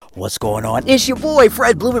What's going on? It's your boy,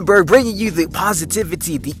 Fred Blumenberg, bringing you the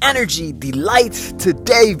positivity, the energy, the light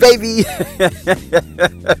today, baby.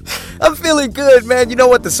 I'm feeling good, man. You know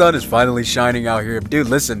what? The sun is finally shining out here. Dude,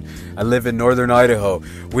 listen, I live in northern Idaho.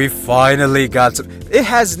 We finally got some. It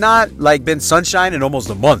has not, been sunshine in almost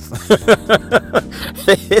a month.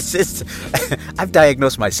 I've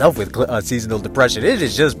diagnosed myself with seasonal depression. It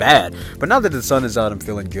is just bad. But now that the sun is out, I'm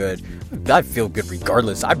feeling good. I feel good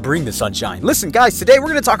regardless. I bring the sunshine. Listen, guys, today we're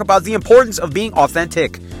going to talk about the importance of being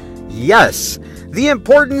authentic. Yes, the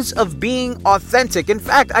importance of being authentic. In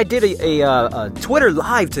fact, I did a Twitter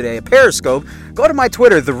live today, a Periscope. Go to my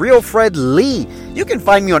Twitter, The Real Fred Lee. You can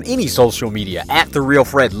find me on any social media at The Real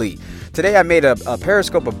Fred Lee. Today I made a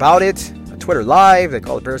Periscope about it, a Twitter live. They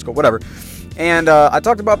call it Periscope, whatever. And I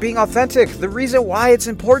talked about being authentic, the reason why it's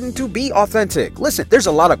important to be authentic. Listen, there's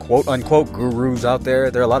a lot of quote-unquote gurus out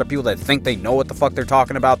there. There are a lot of people that think they know what the fuck they're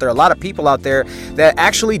talking about. There are a lot of people out there that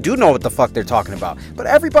actually do know what the fuck they're talking about. But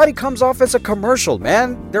everybody comes off as a commercial,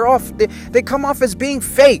 man. They come off as being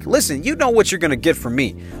fake. Listen, you know what you're going to get from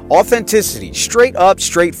me. Authenticity, straight up,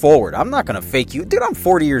 straightforward. I'm not going to fake you. Dude, I'm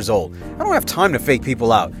 40 years old. I don't have time to fake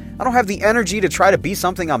people out. I don't have the energy to try to be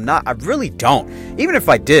something I'm not. I really don't. Even if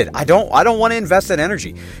I did, I don't want to invest that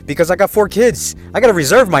energy because I got 4 kids. I got to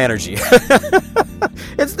reserve my energy.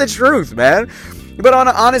 It's the truth, man. But on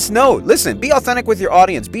an honest note, listen, be authentic with your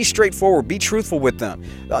audience. Be straightforward. Be truthful with them.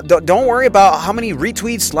 Don't worry about how many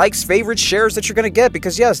retweets, likes, favorites, shares that you're going to get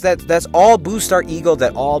because, yes, that's all boost our ego.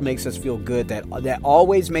 That all makes us feel good. That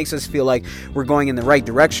always makes us feel like we're going in the right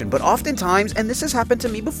direction. But oftentimes, and this has happened to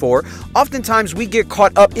me before, oftentimes we get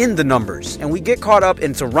caught up in the numbers and we get caught up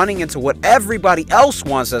into running into what everybody else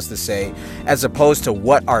wants us to say as opposed to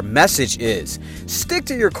what our message is. Stick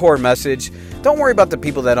to your core message. Don't worry about the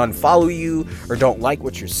people that unfollow you or don't like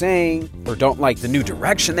what you're saying or don't like the new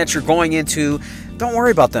direction that you're going into. Don't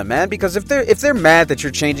worry about them, man, because if they're mad that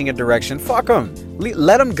you're changing a direction, fuck them.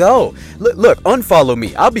 Let them go. Look, unfollow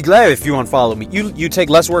me. I'll be glad if you unfollow me. You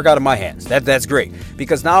take less work out of my hands. That's great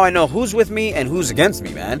because now I know who's with me and who's against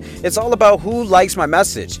me, man. It's all about who likes my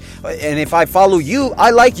message. And if I follow you,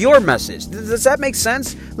 I like your message. Does that make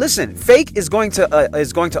sense? Listen, fake is going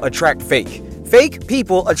to attract fake. Fake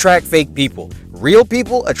people attract fake people. Real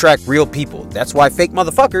people attract real people. That's why fake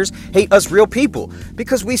motherfuckers hate us real people.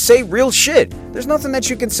 Because we say real shit. There's nothing that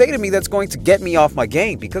you can say to me that's going to get me off my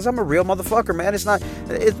game. Because I'm a real motherfucker, man.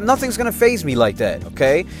 Nothing's going to faze me like that,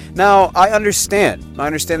 okay? Now, I understand.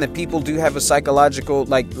 That people do have a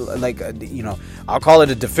psychological, I'll call it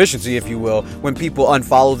a deficiency, if you will, when people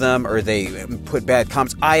unfollow them or they put bad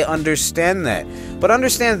comments. I understand that. But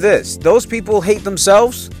understand this. Those people hate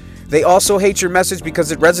themselves. They also hate your message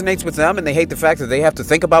because it resonates with them and they hate the fact that they have to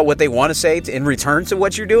think about what they want to say in return to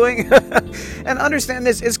what you're doing. And understand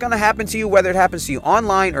this, it's going to happen to you whether it happens to you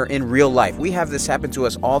online or in real life. We have this happen to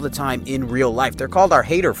us all the time in real life. They're called our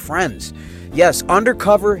hater friends. Yes,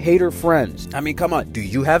 undercover hater friends. I mean, come on, do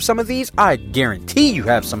you have some of these? I guarantee you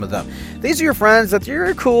have some of them. These are your friends that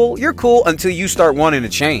you're cool until you start wanting to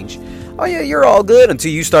change. Oh yeah, you're all good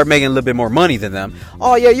until you start making a little bit more money than them.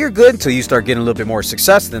 Oh yeah, you're good until you start getting a little bit more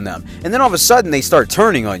success than them. And then all of a sudden they start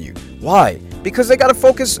turning on you. Why? Because they got to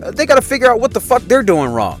focus, they got to figure out what the fuck they're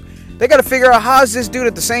doing wrong. They got to figure out how is this dude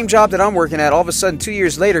at the same job that I'm working at, all of a sudden 2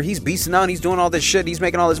 years later, he's beasting out and he's doing all this shit, he's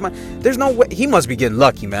making all this money. There's no way, he must be getting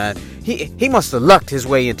lucky, man. He must have lucked his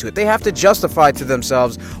way into it. They have to justify to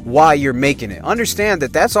themselves why you're making it. Understand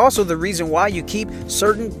that that's also the reason why you keep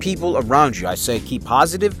certain people around you. I say keep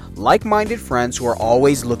positive, like-minded friends who are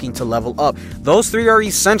always looking to level up. Those 3 are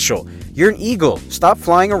essential. You're an eagle. Stop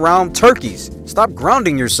flying around turkeys. Stop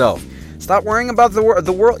grounding yourself. Stop worrying about the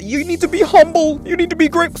world. You need to be humble. You need to be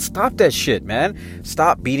great. Stop that shit, man.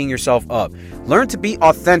 Stop beating yourself up. Learn to be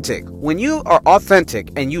authentic. When you are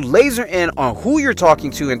authentic and you laser in on who you're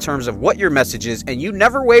talking to in terms of what your message is, and you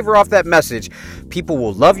never waver off that message, people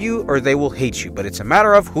will love you or they will hate you. But it's a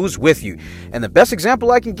matter of who's with you. And the best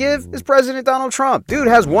example I can give is President Donald Trump. Dude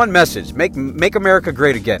has one message. Make America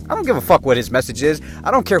great again. I don't give a fuck what his message is.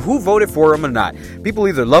 I don't care who voted for him or not. People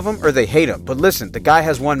either love him or they hate him. But listen, the guy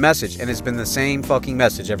has one message, and it's been the same fucking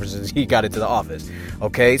message ever since he got into the office.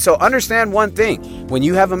 Okay? So understand one thing. When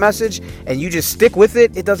you have a message and you just stick with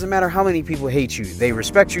it, it doesn't matter how many people hate you. They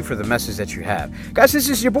respect you for the message that you have. Guys, this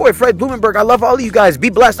is your boy, Fred Blumenberg. I love all of you guys. Be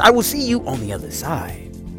blessed. I will see you on the other side.